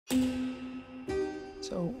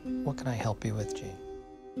So, what can I help you with, G?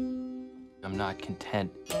 I'm not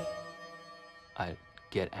content. I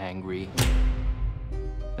get angry.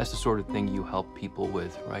 That's the sort of thing you help people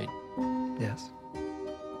with, right? Yes.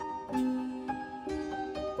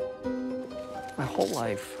 My whole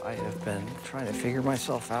life, I have been trying to figure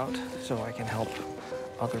myself out so I can help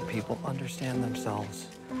other people understand themselves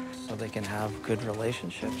so they can have good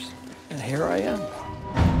relationships. And here I am.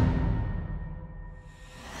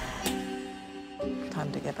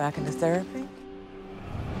 Time to get back into therapy?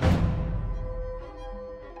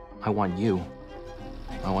 I want you.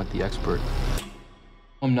 I want the expert.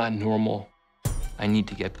 I'm not normal. I need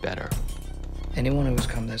to get better. Anyone who has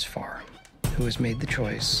come this far, who has made the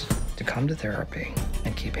choice to come to therapy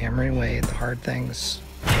and keep hammering away at the hard things,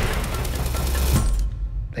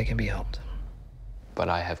 they can be helped. But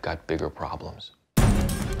I have got bigger problems.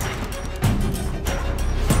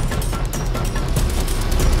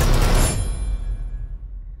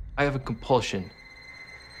 I have a compulsion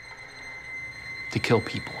to kill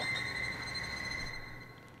people.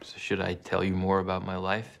 So should I tell you more about my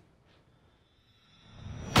life?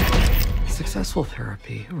 Successful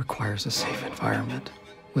therapy requires a safe environment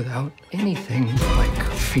without anything like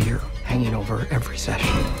fear hanging over every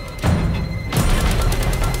session.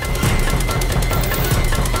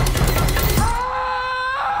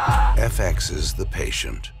 FX's The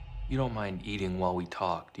Patient. You don't mind eating while we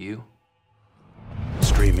talk, do you?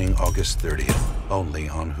 Streaming August 30th, only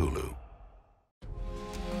on Hulu.